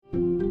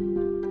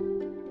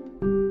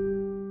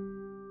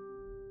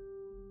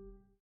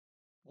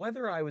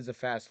Whether I was a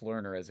fast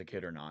learner as a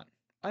kid or not,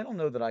 I don't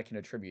know that I can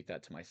attribute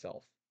that to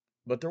myself.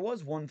 But there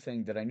was one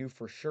thing that I knew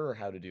for sure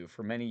how to do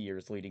for many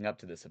years leading up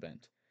to this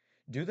event.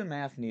 Do the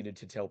math needed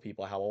to tell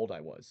people how old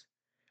I was.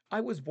 I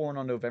was born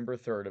on November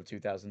 3rd of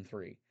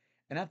 2003,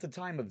 and at the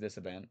time of this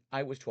event,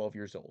 I was 12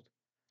 years old.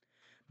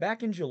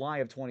 Back in July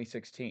of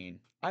 2016,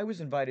 I was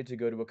invited to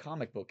go to a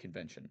comic book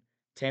convention,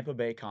 Tampa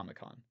Bay Comic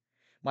Con.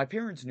 My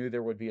parents knew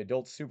there would be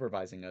adults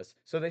supervising us,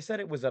 so they said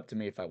it was up to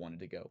me if I wanted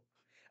to go.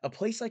 A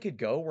place I could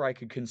go where I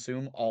could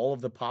consume all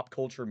of the pop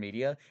culture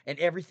media and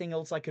everything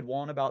else I could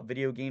want about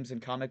video games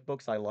and comic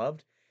books I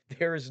loved?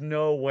 There is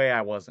no way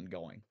I wasn't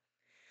going.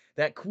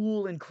 That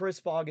cool and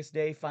crisp August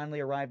day finally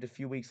arrived a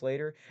few weeks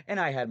later, and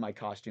I had my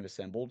costume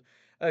assembled,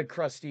 a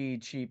crusty,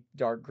 cheap,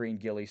 dark green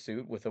ghillie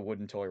suit with a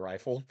wooden toy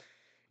rifle.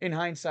 In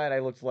hindsight, I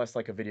looked less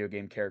like a video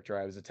game character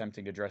I was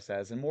attempting to dress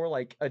as, and more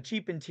like a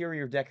cheap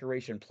interior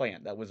decoration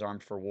plant that was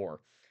armed for war.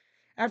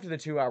 After the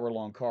 2 hour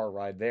long car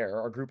ride there,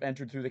 our group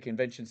entered through the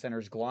convention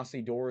center's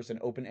glossy doors and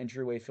open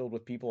entryway filled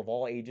with people of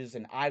all ages,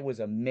 and I was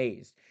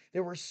amazed.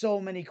 There were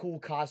so many cool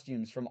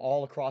costumes from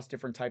all across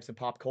different types of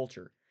pop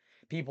culture.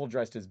 People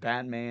dressed as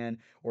Batman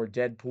or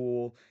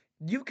Deadpool.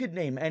 You could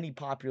name any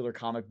popular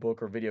comic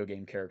book or video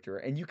game character,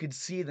 and you could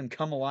see them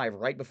come alive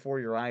right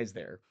before your eyes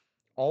there.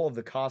 All of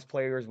the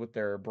cosplayers with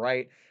their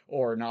bright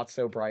or not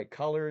so bright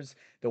colors,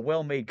 the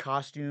well made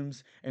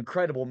costumes,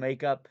 incredible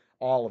makeup,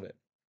 all of it.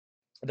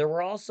 There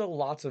were also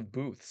lots of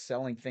booths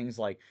selling things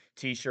like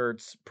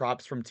t-shirts,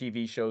 props from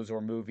TV shows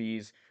or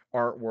movies,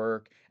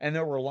 artwork, and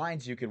there were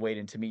lines you could wait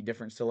in to meet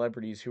different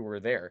celebrities who were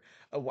there.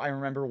 I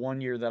remember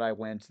one year that I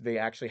went, they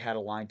actually had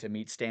a line to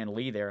meet Stan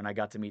Lee there, and I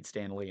got to meet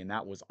Stan Lee, and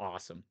that was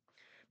awesome.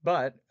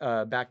 But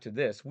back to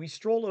this, we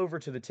stroll over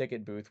to the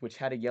ticket booth, which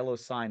had a yellow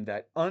sign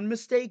that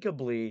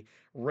unmistakably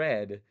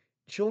read,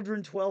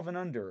 "Children 12 and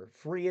under,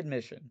 free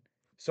admission."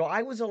 So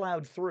I was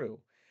allowed through.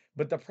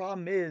 But the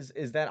problem is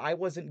that I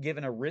wasn't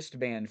given a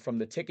wristband from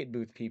the ticket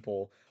booth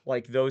people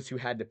like those who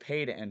had to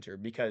pay to enter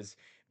because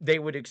they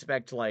would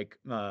expect like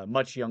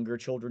much younger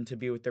children to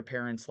be with their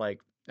parents, like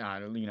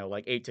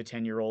like 8 to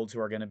 10 year olds who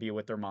are going to be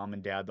with their mom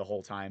and dad the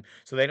whole time.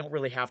 So they don't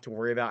really have to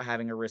worry about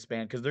having a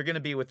wristband because they're going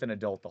to be with an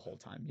adult the whole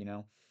time.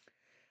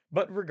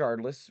 But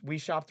regardless, we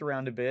shopped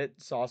around a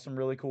bit, saw some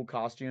really cool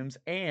costumes,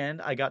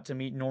 and I got to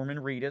meet Norman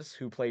Reedus,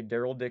 who played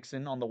Daryl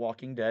Dixon on The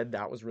Walking Dead.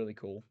 That was really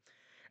cool.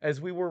 As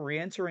we were re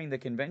entering the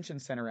convention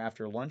center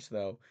after lunch,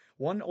 though,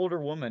 one older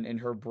woman in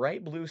her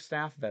bright blue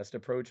staff vest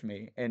approached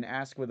me and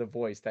asked with a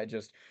voice that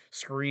just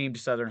screamed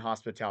Southern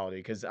hospitality.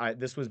 Because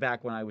this was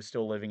back when I was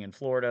still living in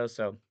Florida,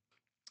 so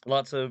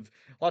lots of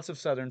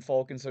Southern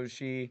folk. And so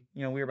we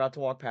were about to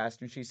walk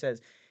past, and she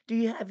says, "Do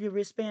you have your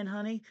wristband,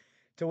 honey?"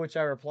 To which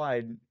I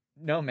replied,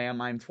 "No,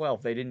 ma'am, I'm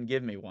 12. They didn't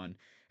give me one."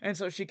 And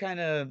so she kind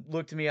of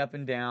looked me up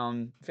and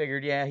down,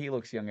 figured, yeah, he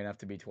looks young enough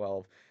to be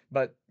 12.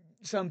 But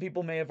some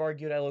people may have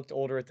argued I looked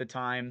older at the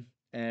time,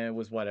 and it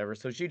was whatever.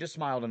 So she just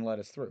smiled and let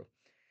us through.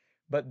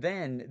 But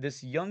then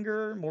this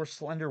younger, more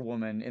slender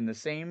woman in the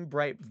same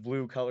bright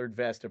blue colored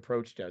vest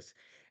approached us.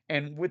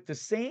 And with the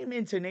same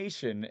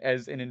intonation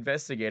as an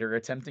investigator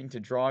attempting to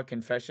draw a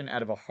confession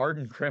out of a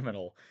hardened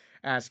criminal,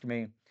 asked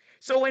me,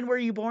 "So when were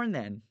you born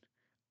then?"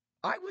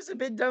 I was a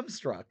bit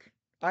dumbstruck.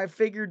 I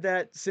figured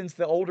that since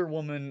the older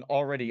woman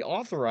already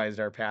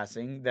authorized our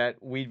passing,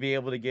 that we'd be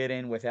able to get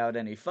in without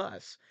any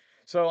fuss.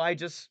 So I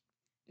just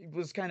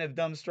was kind of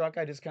dumbstruck.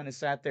 I just kind of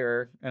sat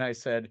there and I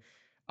said,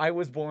 "I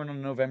was born on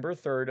November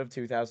 3rd of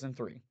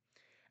 2003."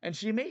 And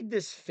she made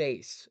this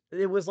face.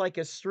 It was like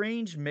a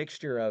strange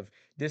mixture of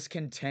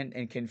discontent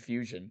and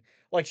confusion.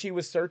 Like she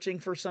was searching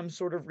for some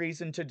sort of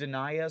reason to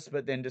deny us,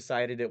 but then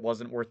decided it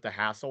wasn't worth the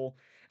hassle.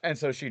 And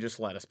so she just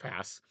let us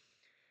pass.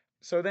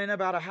 So then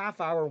about a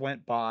half hour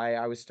went by.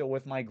 I was still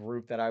with my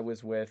group that I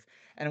was with,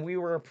 and we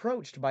were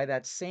approached by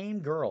that same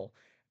girl.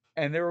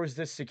 And there was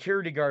this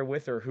security guard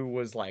with her who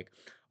was like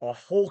a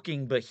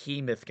hulking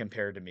behemoth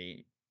compared to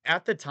me.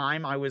 At the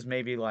time, I was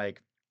maybe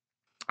like,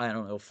 I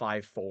don't know,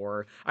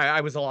 5'4".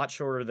 I was a lot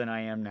shorter than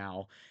I am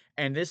now.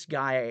 And this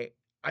guy,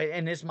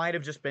 and this might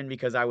have just been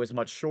because I was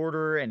much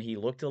shorter and he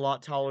looked a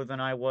lot taller than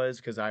I was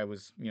because I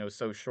was,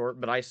 so short.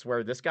 But I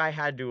swear this guy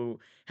had to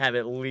have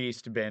at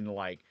least been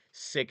like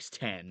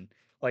 6'10".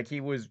 Like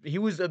he was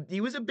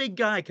a big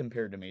guy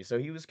compared to me, so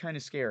he was kind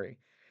of scary.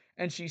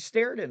 And she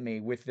stared at me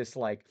with this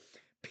like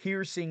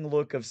piercing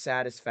look of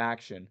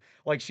satisfaction,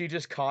 like she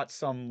just caught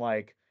some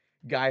like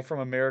guy from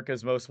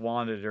America's Most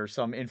Wanted or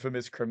some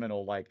infamous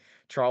criminal like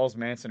Charles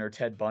Manson or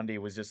Ted Bundy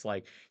was just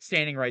like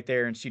standing right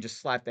there, and she just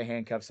slapped the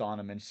handcuffs on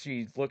him, and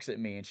she looks at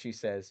me and she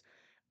says,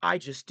 "I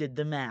just did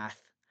the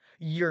math.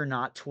 You're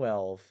not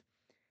 12."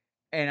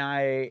 And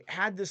I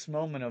had this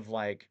moment of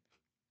like,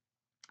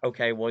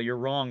 okay, well, you're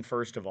wrong,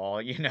 first of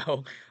all,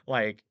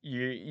 like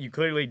you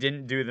clearly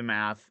didn't do the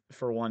math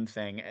for one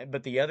thing.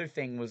 But the other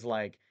thing was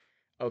like,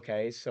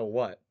 okay, so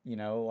what?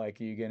 Like,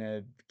 you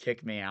gonna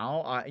kick me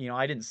out?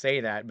 I didn't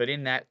say that, but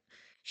in that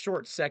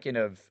short second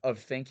of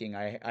thinking,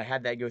 I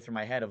had that go through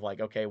my head of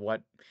like, okay,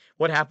 what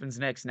happens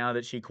next now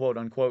that she quote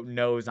unquote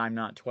knows I'm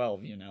not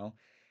 12?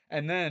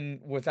 And then,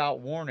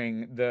 without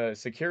warning, the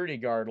security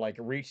guard like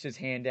reached his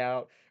hand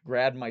out,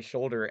 grabbed my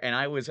shoulder, and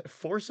I was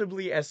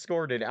forcibly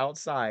escorted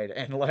outside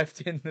and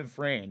left in the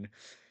rain.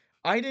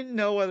 I didn't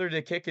know whether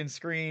to kick and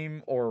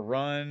scream or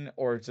run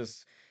or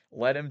just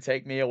let him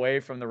take me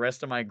away from the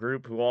rest of my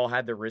group who all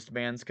had the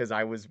wristbands because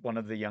I was one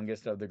of the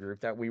youngest of the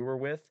group that we were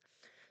with.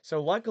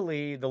 So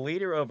luckily, the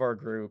leader of our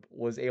group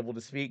was able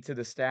to speak to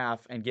the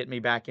staff and get me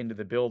back into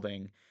the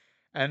building.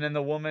 And then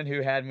the woman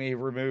who had me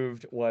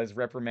removed was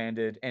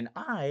reprimanded, and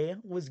I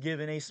was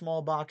given a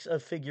small box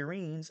of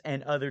figurines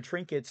and other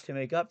trinkets to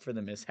make up for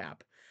the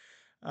mishap.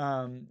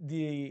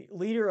 The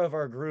leader of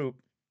our group,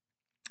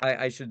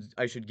 I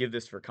should give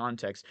this for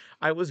context.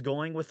 I was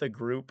going with a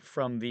group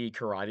from the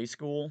karate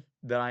school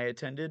that I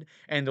attended,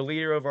 and the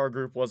leader of our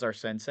group was our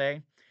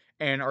sensei.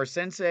 And our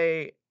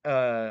sensei,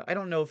 I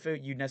don't know if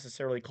you'd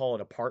necessarily call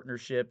it a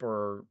partnership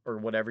or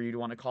whatever you'd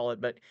want to call it,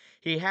 but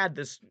he had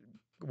this.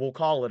 We'll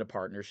call it a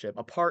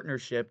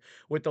partnership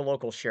with the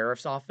local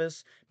sheriff's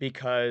office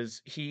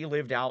because he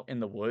lived out in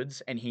the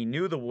woods and he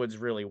knew the woods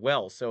really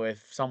well. So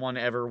if someone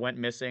ever went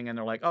missing and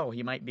they're like, "Oh,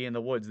 he might be in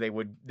the woods," they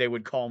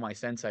would call my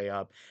sensei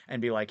up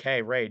and be like,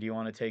 "Hey, Ray, do you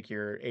want to take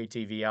your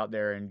ATV out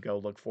there and go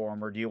look for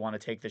him, or do you want to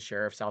take the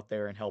sheriffs out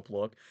there and help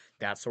look?"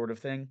 That sort of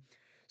thing.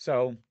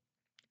 So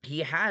he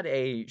had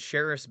a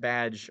sheriff's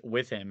badge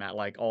with him at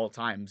like all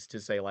times to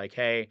say like,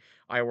 "Hey,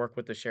 I work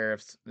with the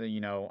sheriffs.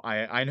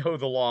 I know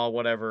the law,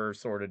 whatever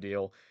sort of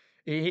deal."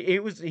 He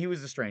was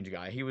a strange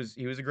guy. He was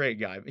a great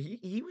guy.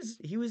 He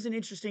was an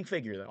interesting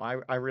figure though.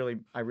 I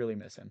really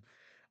miss him.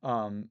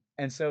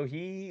 And so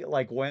he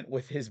like went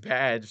with his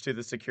badge to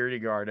the security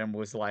guard and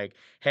was like,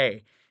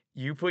 "Hey,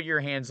 you put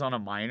your hands on a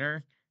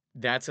minor,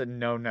 that's a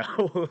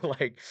no-no."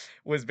 Like,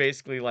 was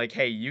basically like,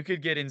 "Hey, you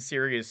could get in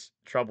serious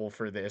trouble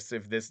for this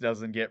if this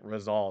doesn't get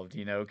resolved,"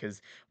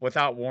 because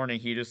without warning,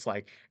 he just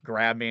like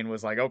grabbed me and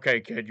was like, "Okay,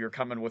 kid, you're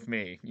coming with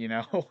me,"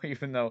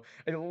 even though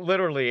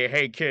literally,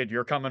 "Hey, kid,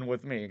 you're coming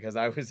with me," because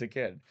I was a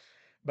kid.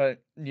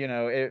 But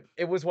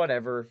it was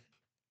whatever.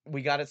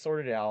 We got it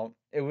sorted out.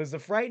 It was a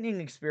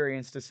frightening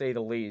experience to say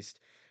the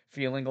least,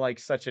 feeling like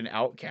such an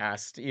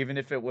outcast, even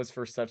if it was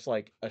for such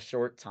like a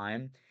short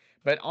time.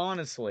 But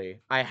honestly,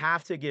 I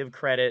have to give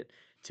credit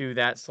to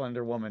that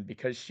slender woman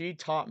because she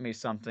taught me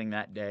something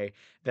that day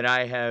that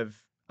I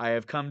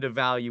have come to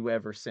value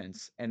ever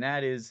since. And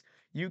that is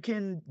you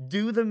can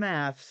do the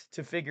maths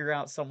to figure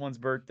out someone's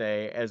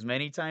birthday as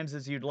many times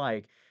as you'd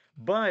like,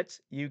 but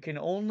you can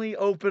only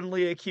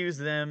openly accuse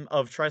them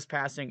of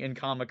trespassing in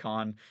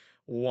Comic-Con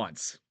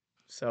once.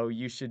 So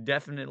you should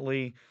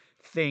definitely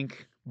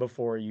think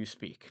before you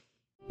speak.